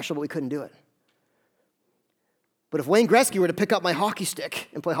feel special, but we couldn't do it. But if Wayne Gretzky were to pick up my hockey stick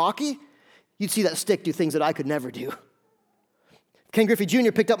and play hockey, you'd see that stick do things that I could never do. Ken Griffey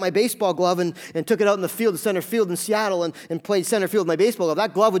Jr. picked up my baseball glove and took it out in the field, the center field in Seattle, and played center field with my baseball glove.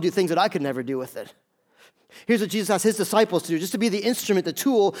 That glove would do things that I could never do with it. Here's what Jesus asked his disciples to do, just to be the instrument, the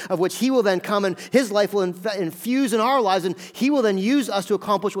tool of which he will then come and his life will infuse in our lives, and he will then use us to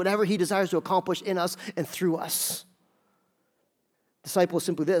accomplish whatever he desires to accomplish in us and through us. Disciple is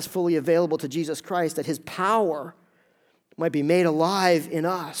simply this, fully available to Jesus Christ, that his power might be made alive in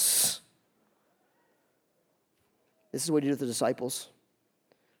us. This is what he did with the disciples.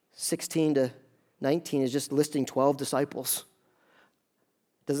 16 to 19 is just listing 12 disciples.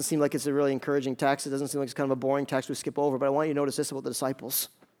 Doesn't seem like it's a really encouraging text. It doesn't seem like it's kind of a boring text we skip over, but I want you to notice this about the disciples.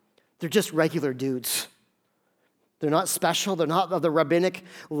 They're just regular dudes. They're not special. They're not of the rabbinic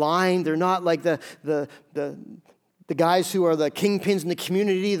line. They're not like the guys who are the kingpins in the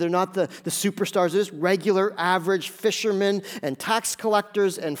community. They're not the superstars. They're just regular, average fishermen and tax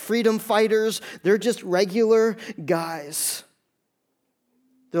collectors and freedom fighters. They're just regular guys.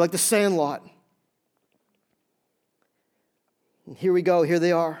 They're like the Sandlot. And here we go. Here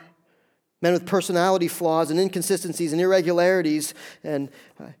they are. Men with personality flaws and inconsistencies and irregularities. And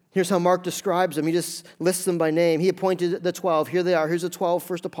here's how Mark describes them. He just lists them by name. He appointed the 12. Here they are. Here's the 12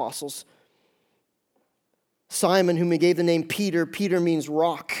 first apostles. Simon, whom he gave the name Peter. Peter means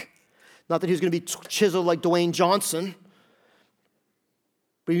rock. Not that he was going to be chiseled like Dwayne Johnson,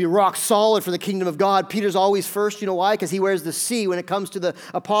 but he'd be rock solid for the kingdom of God. Peter's always first. You know why? Because he wears the C when it comes to the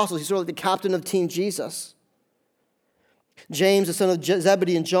apostles. He's sort of like the captain of Team Jesus. James, the son of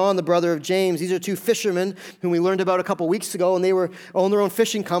Zebedee, and John, the brother of James. These are two fishermen whom we learned about a couple weeks ago, and they own their own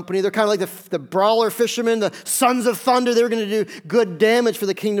fishing company. They're kind of like the brawler fishermen, the sons of thunder. They were going to do good damage for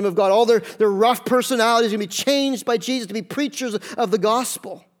the kingdom of God. All their rough personalities are going to be changed by Jesus to be preachers of the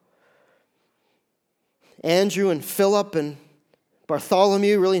gospel. Andrew and Philip and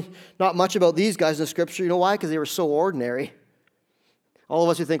Bartholomew, really not much about these guys in the scripture. You know why? Because they were so ordinary. All of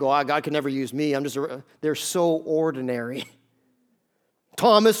us who think, oh, God could never use me. They're so ordinary.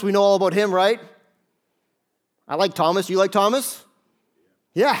 Thomas, we know all about him, right? I like Thomas. You like Thomas?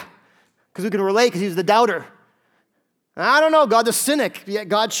 Yeah, because we can relate because he was the doubter. I don't know, God the cynic, yet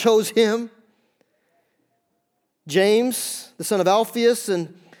God chose him. James, the son of Alphaeus,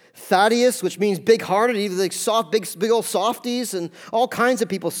 and Thaddeus, which means big-hearted, either like soft, big old softies, and all kinds of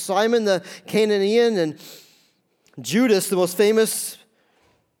people. Simon the Canaanian, and Judas, the most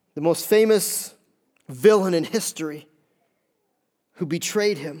famous villain in history, who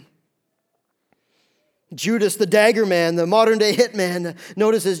betrayed him. Judas, the dagger man, the modern-day hitman.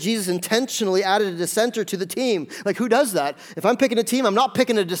 Notice as Jesus intentionally added a dissenter to the team. Like, who does that? If I'm picking a team, I'm not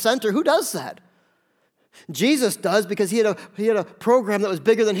picking a dissenter. Who does that? Jesus does, because he had a program that was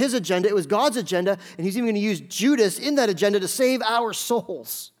bigger than his agenda. It was God's agenda, and he's even going to use Judas in that agenda to save our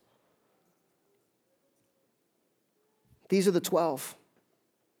souls. These are the 12.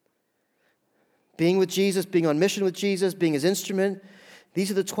 Being with Jesus, being on mission with Jesus, being his instrument. These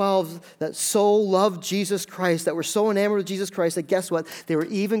are the 12 that so loved Jesus Christ, that were so enamored with Jesus Christ, that guess what? They were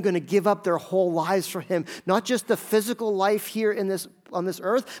even going to give up their whole lives for him. Not just the physical life here on this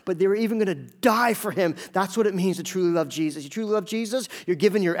earth, but they were even going to die for him. That's what it means to truly love Jesus. You truly love Jesus, you're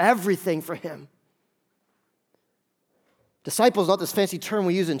giving your everything for him. Disciple is not this fancy term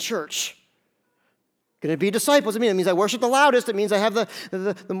we use in church. Going to be disciples. It means I worship the loudest. It means I have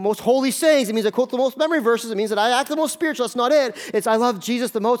the most holy sayings. It means I quote the most memory verses. It means that I act the most spiritual. That's not it. It's I love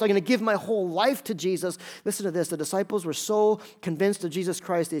Jesus the most. I'm going to give my whole life to Jesus. Listen to this. The disciples were so convinced of Jesus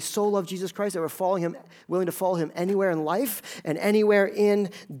Christ. They so loved Jesus Christ. They were following him, willing to follow him anywhere in life and anywhere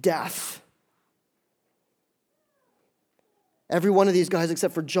in death. Every one of these guys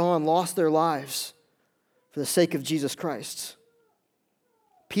except for John lost their lives for the sake of Jesus Christ.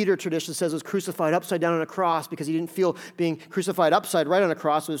 Peter, tradition says, was crucified upside down on a cross because he didn't feel being crucified upside right on a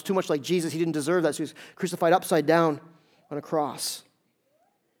cross. It was too much like Jesus. He didn't deserve that, so he was crucified upside down on a cross.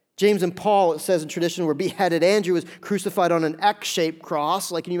 James and Paul, it says in tradition, were beheaded. Andrew was crucified on an X-shaped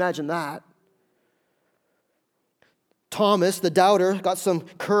cross. Like, can you imagine that? Thomas, the doubter, got some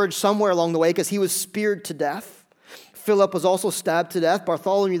courage somewhere along the way because he was speared to death. Philip was also stabbed to death.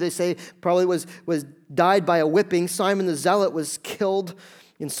 Bartholomew, they say, probably was died by a whipping. Simon the Zealot was killed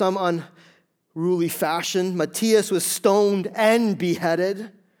in some unruly fashion. Matthias was stoned and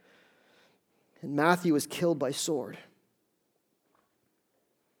beheaded. And Matthew was killed by sword.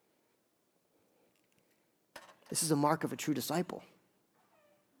 This is a mark of a true disciple.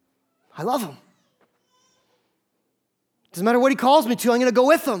 I love him. Doesn't matter what he calls me to, I'm going to go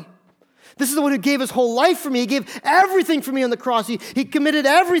with him. This is the one who gave his whole life for me. He gave everything for me on the cross. He committed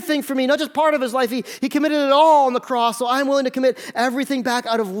everything for me, not just part of his life. He committed it all on the cross. So I'm willing to commit everything back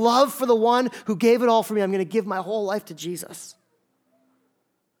out of love for the one who gave it all for me. I'm going to give my whole life to Jesus.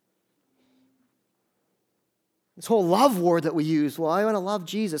 This whole love word that we use, well, I want to love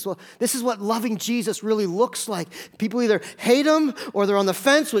Jesus. Well, this is what loving Jesus really looks like. People either hate him or they're on the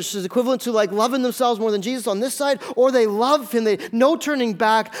fence, which is equivalent to like loving themselves more than Jesus on this side, or they love him. No turning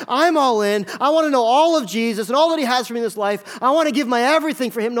back. I'm all in. I want to know all of Jesus and all that he has for me in this life. I want to give my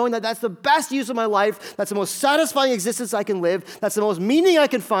everything for him, knowing that that's the best use of my life. That's the most satisfying existence I can live. That's the most meaning I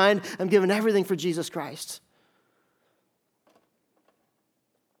can find. I'm giving everything for Jesus Christ.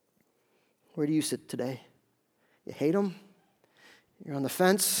 Where do you sit today? You hate him, you're on the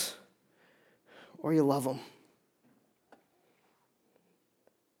fence, or you love him.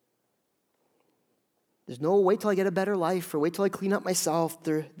 There's no wait till I get a better life or wait till I clean up myself.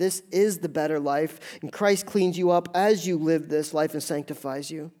 This is the better life, and Christ cleans you up as you live this life and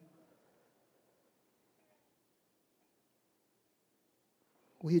sanctifies you.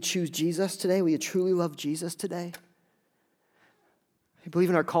 Will you choose Jesus today? Will you truly love Jesus today? I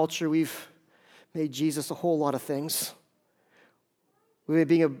believe in our culture we've made Jesus a whole lot of things. We made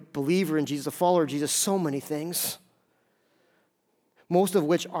being a believer in Jesus, a follower of Jesus, so many things. Most of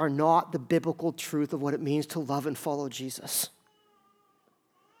which are not the biblical truth of what it means to love and follow Jesus.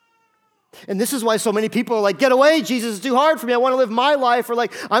 And this is why so many people are like, get away, Jesus, it's too hard for me. I want to live my life. Or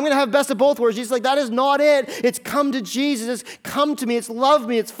like, I'm going to have best of both worlds. Jesus is like, that is not it. It's come to Jesus. It's come to me. It's love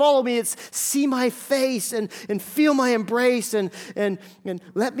me. It's follow me. It's see my face and feel my embrace and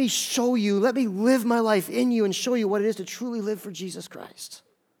let me show you. Let me live my life in you and show you what it is to truly live for Jesus Christ.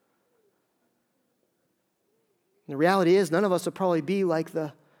 And the reality is none of us will probably be like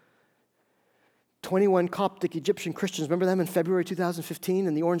the 21 Coptic Egyptian Christians, remember them in February 2015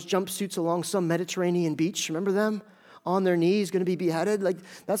 in the orange jumpsuits along some Mediterranean beach? Remember them? On their knees, going to be beheaded? Like,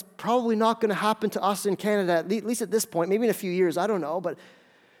 that's probably not going to happen to us in Canada, at least at this point, maybe in a few years, I don't know. But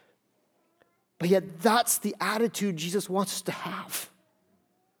yet that's the attitude Jesus wants us to have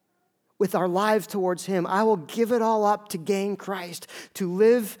with our lives towards him. I will give it all up to gain Christ, to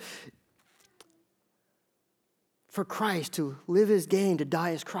live for Christ, to live is gain, to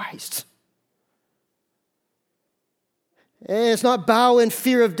die is Christ. And it's not bow in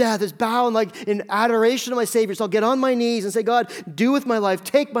fear of death. It's bow in adoration of my Savior. So I'll get on my knees and say, God, do with my life.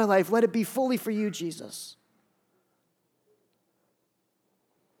 Take my life. Let it be fully for you, Jesus.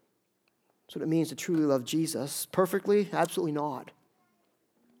 That's what it means to truly love Jesus. Perfectly? Absolutely not.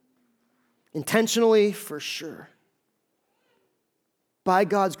 Intentionally? For sure. By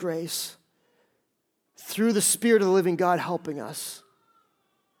God's grace, through the Spirit of the living God helping us.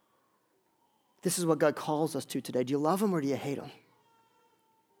 This is what God calls us to today. Do you love him or do you hate him?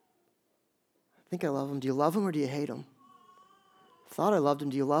 I think I love him. Do you love him or do you hate him? I thought I loved him.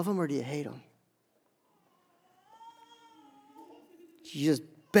 Do you love him or do you hate him? Jesus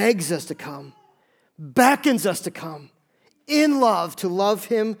begs us to come, beckons us to come in love, to love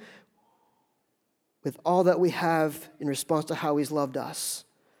him with all that we have in response to how he's loved us,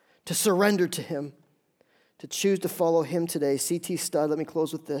 to surrender to him, to choose to follow him today. C.T. Studd, let me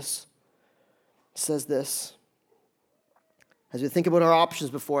close with this. Says this. As we think about our options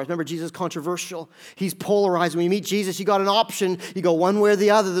before us, remember Jesus is controversial. He's polarized. When you meet Jesus, you got an option. You go one way or the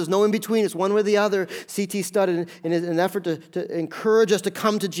other. There's no in between. It's one way or the other. C.T. Studd, in an effort to encourage us to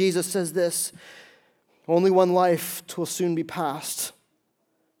come to Jesus, says this. Only one life, 'twill soon be past.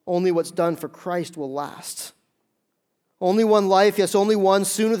 Only what's done for Christ will last. Only one life, yes, only one.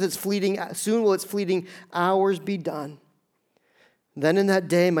 Soon will its fleeting hours be done. Then in that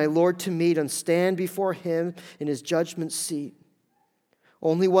day, my Lord to meet and stand before him in his judgment seat.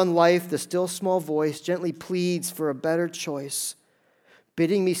 Only one life, the still small voice gently pleads for a better choice,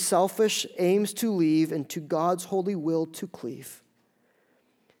 bidding me selfish aims to leave and to God's holy will to cleave.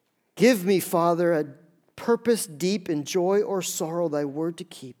 Give me, Father, a purpose deep in joy or sorrow, thy word to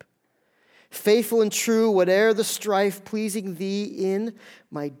keep. Faithful and true, whate'er the strife, pleasing thee in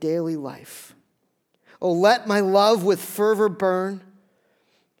my daily life. Oh, let my love with fervor burn,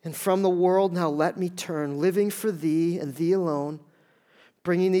 and from the world now let me turn, living for thee and thee alone,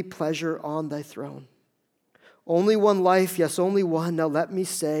 bringing thee pleasure on thy throne. Only one life, yes, only one, now let me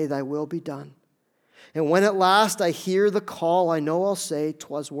say, thy will be done. And when at last I hear the call, I know I'll say,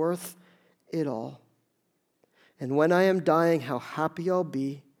 'twas worth it all. And when I am dying, how happy I'll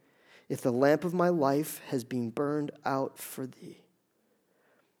be if the lamp of my life has been burned out for thee.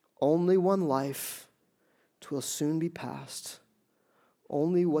 Only one life, 'twill soon be past.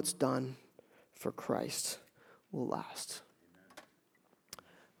 Only what's done for Christ will last.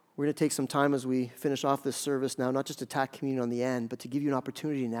 We're going to take some time as we finish off this service now, not just to tack communion on the end, but to give you an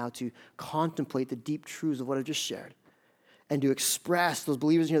opportunity now to contemplate the deep truths of what I've just shared and to express, those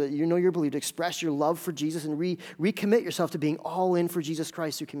believers in here that you know you're a believer, to express your love for Jesus and recommit yourself to being all in for Jesus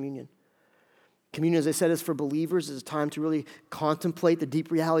Christ through communion. Communion, as I said, is for believers. It's a time to really contemplate the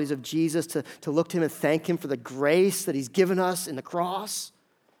deep realities of Jesus, to look to him and thank him for the grace that he's given us in the cross.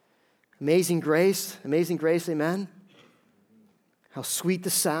 Amazing grace, amen? How sweet the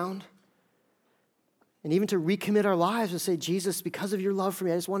sound. And even to recommit our lives and say, Jesus, because of your love for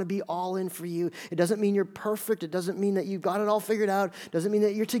me, I just want to be all in for you. It doesn't mean you're perfect. It doesn't mean that you've got it all figured out. It doesn't mean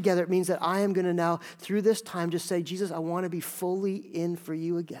that you're together. It means that I am going to now, through this time, just say, Jesus, I want to be fully in for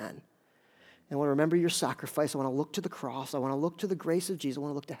you again. I want to remember your sacrifice. I want to look to the cross. I want to look to the grace of Jesus. I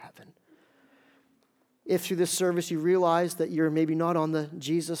want to look to heaven. If through this service you realize that you're maybe not on the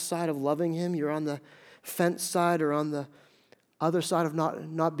Jesus side of loving him, you're on the fence side or on the other side of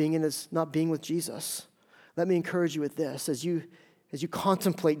not being with Jesus, let me encourage you with this. As you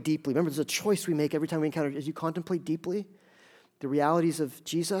contemplate deeply, remember there's a choice we make every time we encounter, as you contemplate deeply the realities of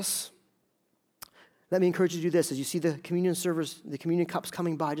Jesus, let me encourage you to do this. As you see the communion servers, the communion cups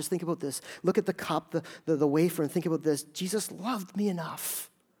coming by, just think about this. Look at the cup, the wafer, and think about this. Jesus loved me enough.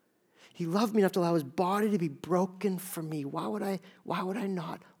 He loved me enough to allow his body to be broken for me. Why would I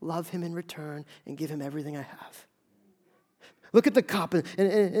not love him in return and give him everything I have? Look at the cup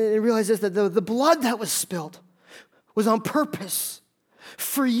and realize this, that the blood that was spilled was on purpose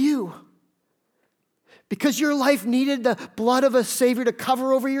for you. Because your life needed the blood of a Savior to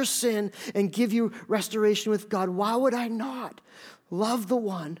cover over your sin and give you restoration with God. Why would I not love the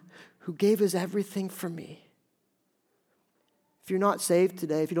one who gave his everything for me? If you're not saved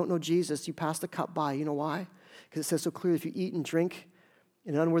today, if you don't know Jesus, you pass the cup by. You know why? Because it says so clearly, if you eat and drink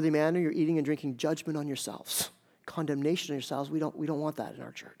in an unworthy manner, you're eating and drinking judgment on yourselves, condemnation on yourselves. We don't want that in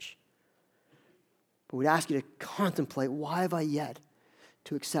our church. But we'd ask you to contemplate, why have I yet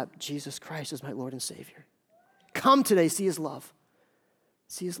to accept Jesus Christ as my Lord and Savior? Come today, see his love.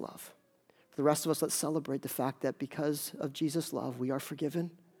 See his love. For the rest of us, let's celebrate the fact that because of Jesus' love, we are forgiven.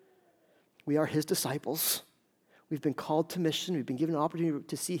 We are his disciples. We've been called to mission. We've been given an opportunity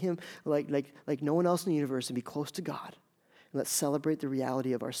to see him like no one else in the universe and be close to God. And let's celebrate the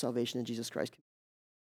reality of our salvation in Jesus Christ.